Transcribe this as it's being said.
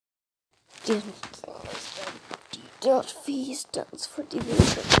D.V stands for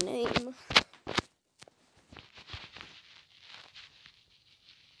developer name.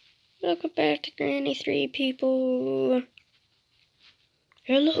 Welcome back to Granny 3, people.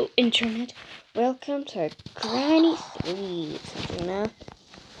 Hello, Internet. Welcome to Granny 3.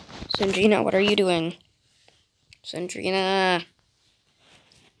 Sandrina, what are you doing? Sandrina.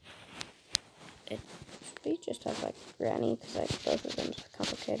 We just have like Granny because like both of them are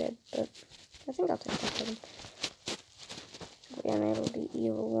complicated, but I think I'll take both of them. Granny will be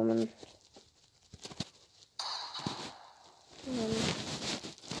evil woman.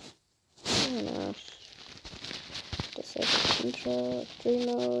 I don't know. Disable intro, 3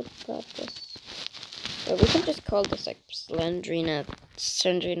 mode, practice. But we can just call this like Sandrina's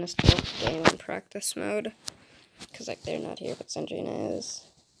stealth game in practice mode. Because like they're not here, but Sandrina is.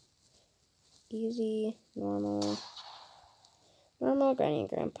 Easy, normal, Granny and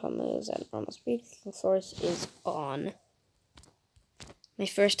Grandpa moves at normal speed. Force is on. My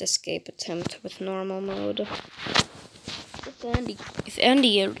first escape attempt with normal mode. If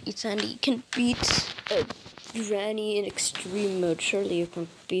Andy can beat Granny in extreme mode, surely you can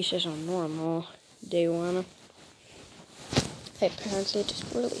beat it on normal. Day one. I apparently just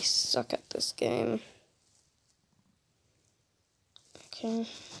really suck at this game. Okay.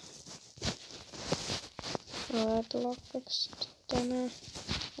 Alright, the lockpick's down there.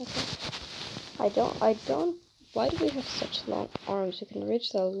 Okay. I don't. Why do we have such long arms? You can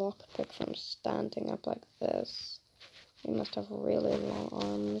reach the lockpick from standing up like this. We must have really long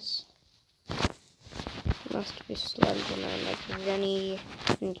arms. Must be Slenderman, like Rennie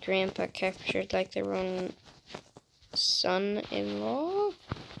and Grandpa captured like their own son-in-law.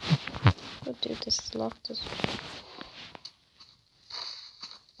 Oh dude, this is locked.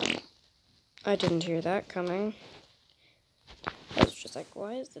 I didn't hear that coming. I was just like,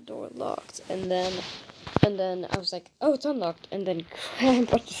 why is the door locked? And then I was like, oh, it's unlocked. And then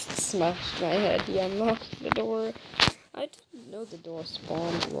Grandpa just smashed my head. He unlocked the door. I didn't know the door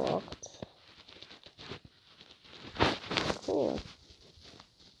spawned locked. Cool.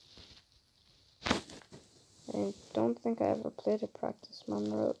 I don't think I ever played a practice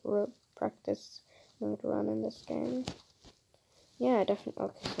mode run in this game. Yeah, definitely.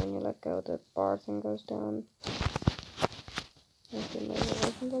 Okay, so when you let go, the bar thing goes down. If you move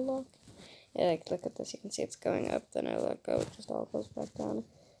away from the lock. Yeah, like, look at this. You can see it's going up. Then I let go. It just all goes back down.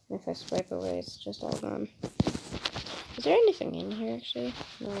 And if I swipe away, it's just all gone. Is there anything in here, actually?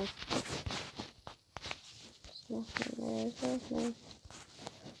 No. There's nothing there, is there? No.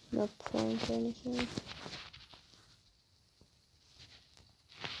 No plank or anything.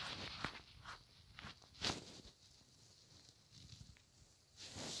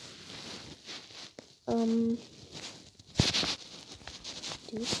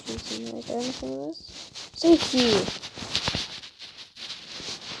 Do you see like anything in this? Safety!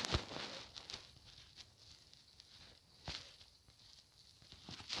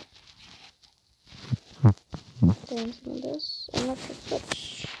 Anything in this? Electric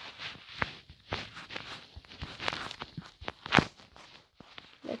switch.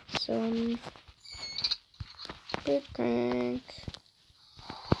 Let's big crank.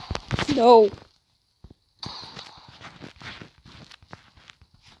 No!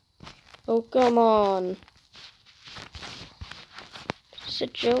 Oh, come on. Is this a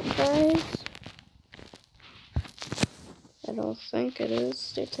joke, guys? I don't think it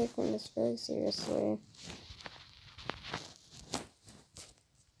is. They're taking this very seriously.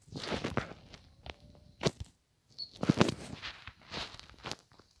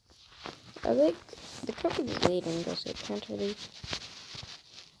 I think the cupboard is leading though, so it can't really.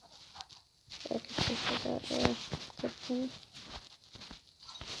 I could just do that quickly.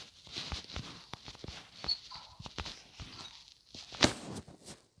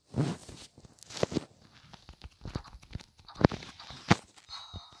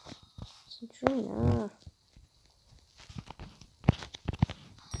 Sandrina.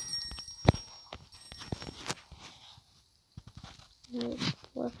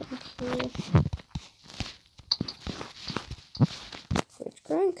 Weapon key. Switch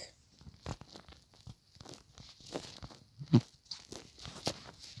crank.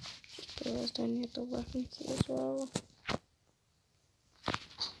 Just realized I need the weapon key as well.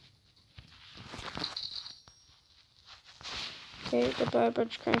 Okay, goodbye,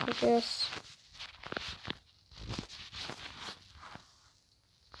 bridge crank, I guess.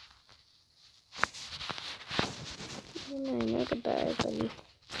 No, goodbye, buddy.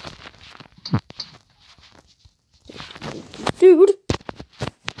 Dude!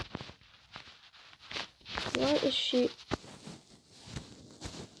 Why is she...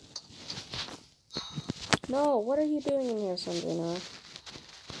 No, what are you doing in here, Sandrina?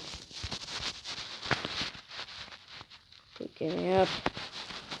 Give me up.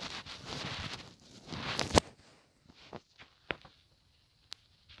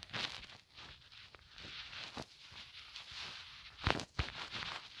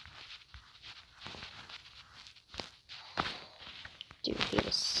 Dude, he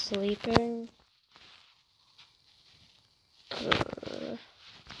was sleeping.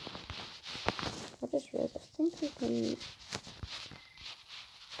 I just realized, I think we can...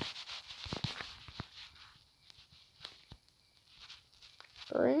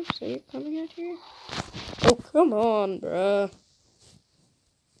 Gramps, are you coming out here? Oh, come on, bruh.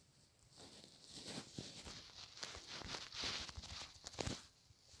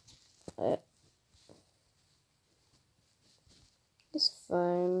 It's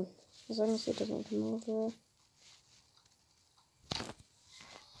fine, as long as he doesn't come over.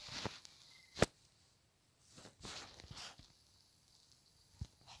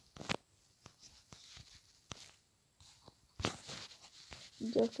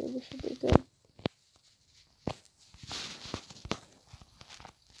 Okay, we should be good.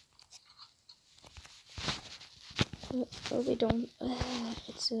 Oh, we don't.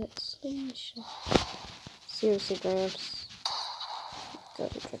 It's a slingshot. Seriously, Gramps.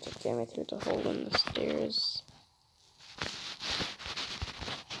 God, he tried to jam me through the hole in the stairs.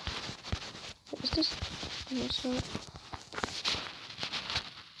 What is this? No, it's not.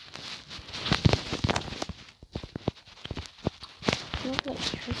 Not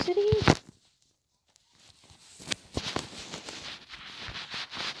electricity?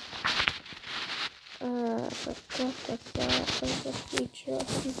 I forgot that was a feature I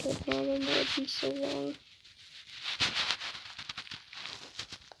haven't played Marvel Mode in so long.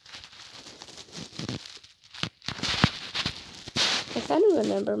 I kind of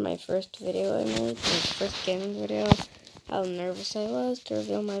remember my first video I made, my first gaming video, how nervous I was to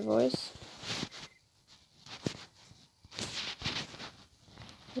reveal my voice.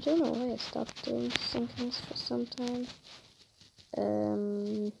 I don't know why I stopped doing syncings for some time.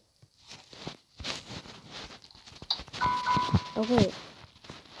 Oh wait.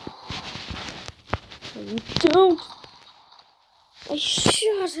 No, you don't! I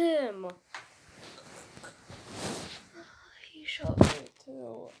shot him! He shot me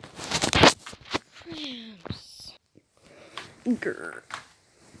too. Cramps. Grr.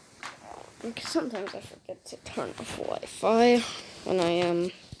 Because sometimes I forget to turn off Wi-Fi when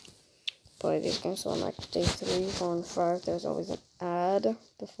I play these games. So on like day 3, 4, and 5, there's always an ad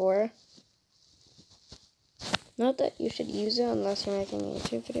before. Not that you should use it unless you're making a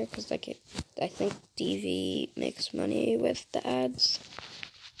YouTube video, because like I think DV makes money with the ads.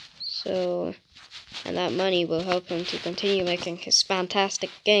 So, and that money will help him to continue making his fantastic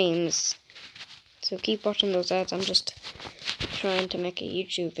games. So keep watching those ads. I'm just trying to make a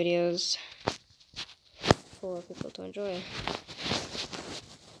YouTube videos for people to enjoy.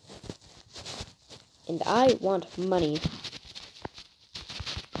 And I want money.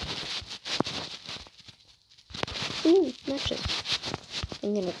 Ooh, matches.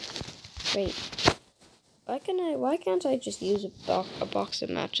 I'm gonna wait. Why can't I just use a box of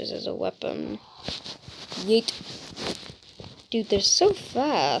matches as a weapon? Yeet. Dude, they're so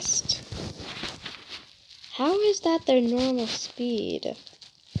fast. How is that their normal speed?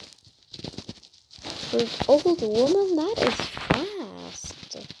 For an old woman, that is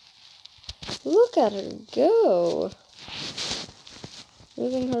fast. Look at her go.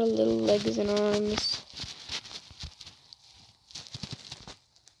 Moving her little legs and arms.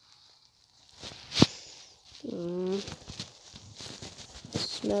 The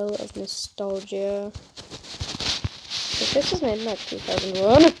smell of nostalgia. If this is made in like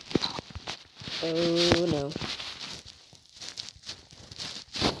 2001. Oh no.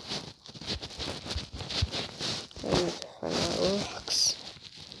 I need to find my rocks.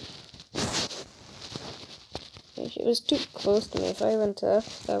 She was too close to me. If I went up,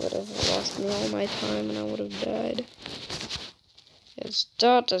 that would have lost me all my time and I would have died. Its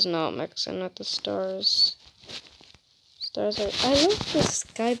dot does not mix in with the stars. Stars are. I love the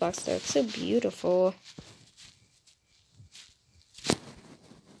skybox there. It's so beautiful.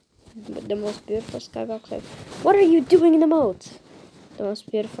 The most beautiful skybox I've. What are you doing in the moat? The most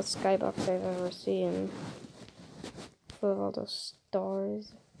beautiful skybox I've ever seen. Full of all those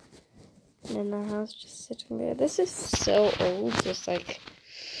stars. And then our house just sitting there. This is so old. Just like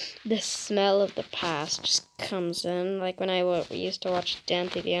the smell of the past just comes in. Like when I used to watch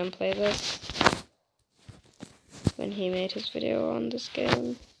DanTVM play this. When he made his video on this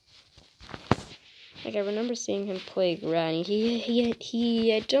game. Like, I remember seeing him play Granny.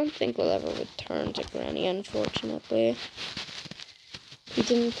 I don't think will ever return to Granny, unfortunately. He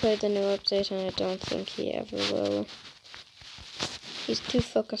didn't play the new update, and I don't think he ever will. He's too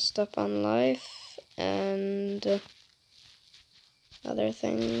focused up on life and other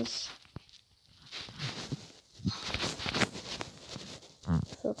things.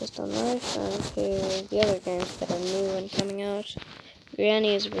 Focused on life and to the other games that are new and coming out.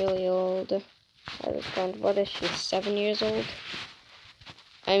 Granny is really old. I was going, what is she, 7 years old?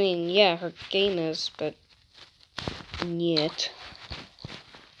 I mean, yeah, her game is, but yet.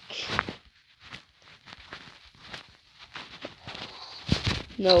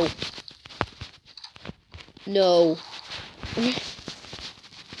 No. No.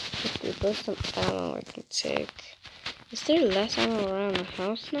 There's some ammo I can take. Is there less ammo around the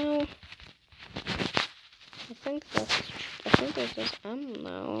house now? I think there's less ammo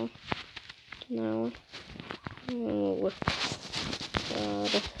now. No. Oh,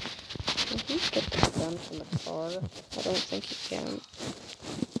 God. Can he get the gun from the car? I don't think he can.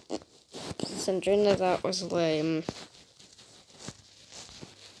 Sandrina, that was lame.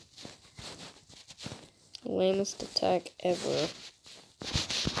 Lamest attack ever.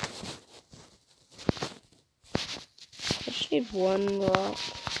 I just need one rock,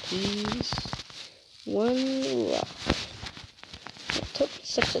 please. One rock. It took me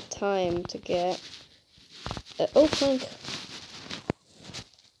such a time to get. Oh, plank.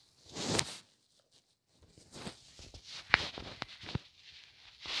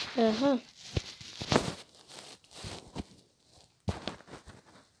 Uh-huh.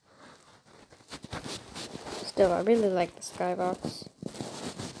 Still, I really like the skybox.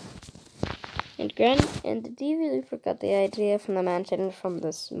 And did you really forgot the idea from the mansion from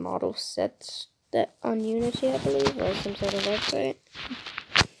this model set that on Unity, I believe, or some sort of website?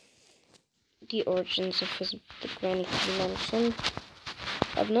 The origins of the Granny Key mansion.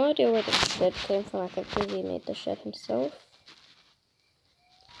 I have no idea where the shed came from. I think he made the shed himself.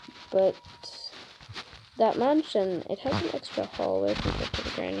 But that mansion, it has an extra hallway compared to the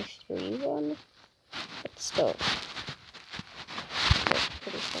Granny 3 one. But still, it's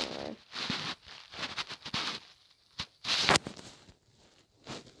pretty similar.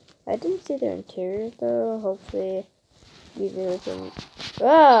 I didn't see their interior though. Hopefully, we really can.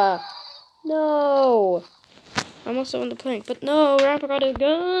 Ah! No! I almost on the plank, but no! Rapper got a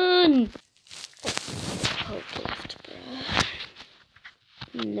gun! Hope left, bruh.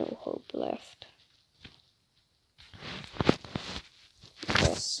 No hope left.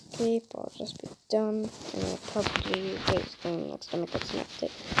 Escape, I'll just be done, and I'll probably wait the next time it gets an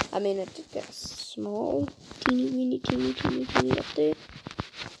update. I mean, it did get a small, teeny update.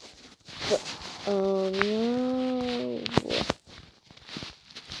 But, oh no.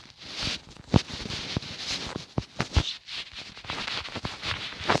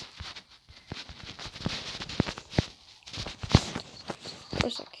 Of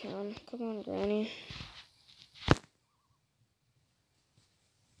course I can. Come on, Granny.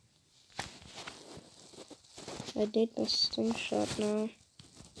 I did the sting shot now.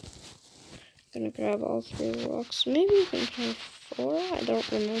 Gonna grab all 3 rocks. Maybe you can try 4. I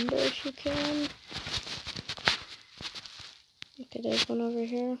don't remember if you can. Okay, there's one over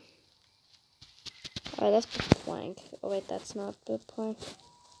here. That's the plank. Oh wait, that's not the plank.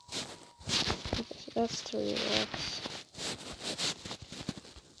 Okay, so that's 3 rocks.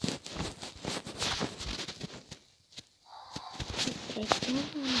 I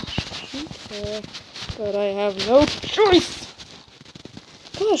don't want to shoot her, but I have no choice.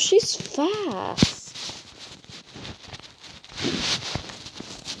 Gosh, she's fast.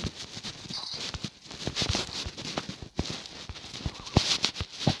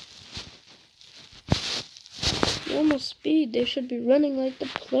 Normal speed, they should be running like the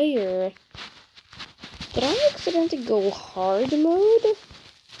player. Did I accidentally go hard mode?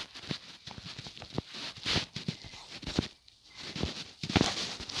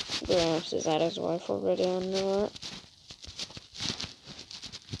 Gross, is that his wife already? I know it.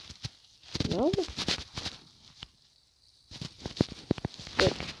 No?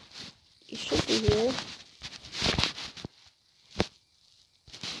 But you should be here.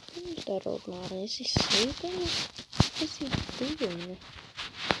 Where's that old man? Is he sleeping? What is he doing?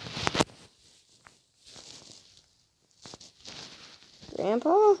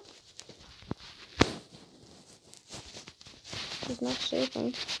 Grandpa? He's not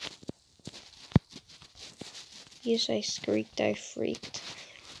sleeping. Yes, I squeaked, I freaked.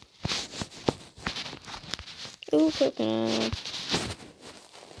 Ooh, coconut.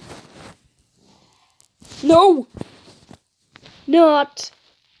 No! Not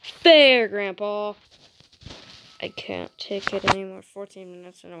fair, Grandpa. I can't take it anymore. 14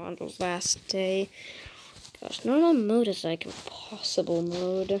 minutes and I'm on the last day. Gosh, normal mode is like impossible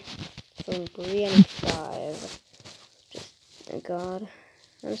mode. From 3 and 5. Just, oh god.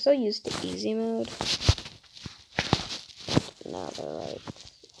 I'm so used to easy mode. Now they're like,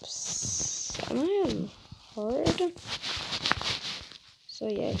 semi hard. So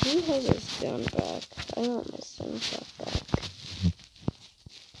yeah, he has his gun back. I want my sunshot back.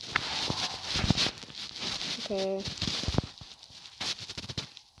 Okay.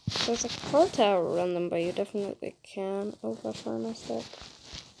 So it's like hard to outrun them, but you definitely can. Oh gosh, why am I stuck?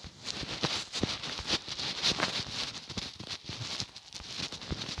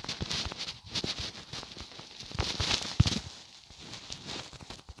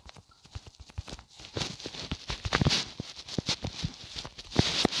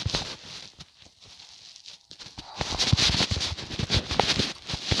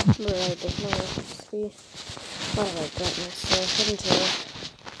 Right, there's no see. What have I got myself into?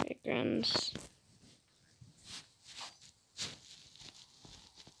 Migrants.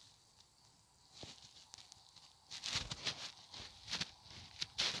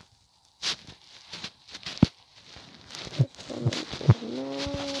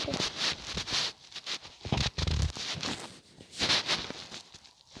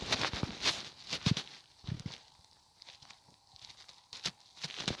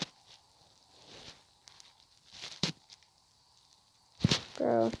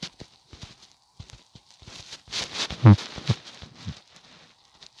 Bro.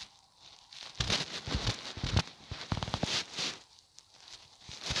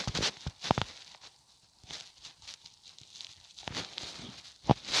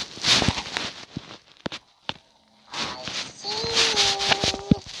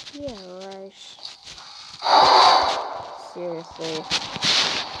 Yeah, right. Seriously.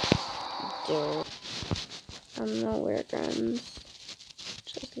 Dude. I'm nowhere, guns.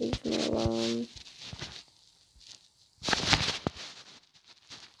 Just leave me alone.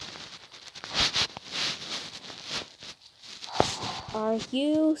 Are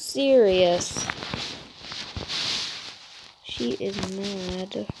you serious? She is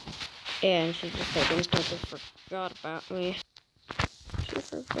mad. And she just like instantly forgot about me. She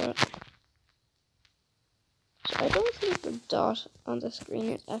forgot. So I don't think the dot on the screen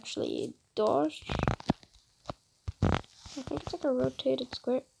is actually a dot. I think it's like a rotated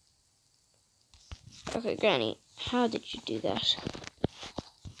square. Okay, Granny, how did you do that?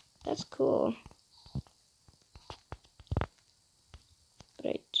 That's cool. But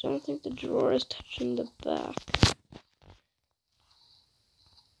I don't think the drawer is touching the back.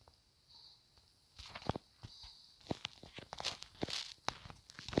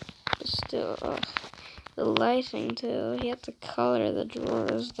 But still, the lighting too. You have to color the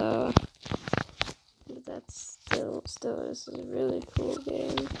drawers though. But that's still, this is a really cool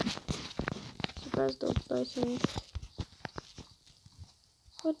game. Surprised the lighting.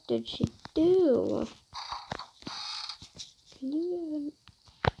 What did she do? Can you even?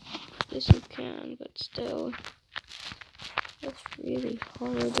 Yes, you can, but still, that's really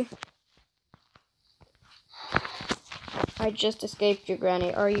hard. I just escaped you,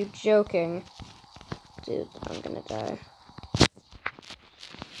 Granny. Are you joking? Dude, I'm gonna die.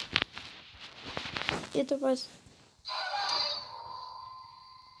 Either was.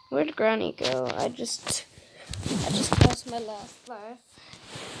 Where'd Granny go? I just lost my last life.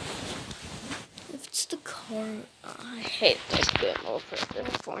 If it's the car, I hate this game over at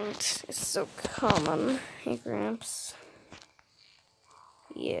this point. It's so common. Hey, Gramps.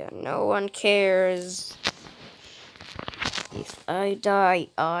 Yeah, no one cares. If I die,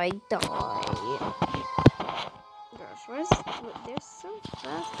 I die. Gosh, why is they're so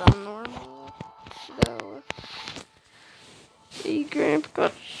fast on normal though? Hey, Gramps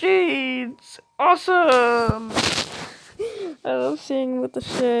got shades. Awesome. I love seeing with the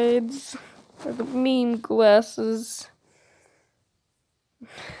shades. Or the meme glasses.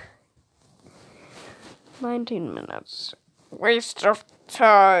 19 minutes. Waste of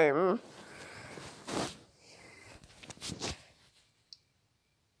time.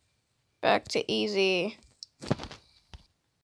 Back to easy.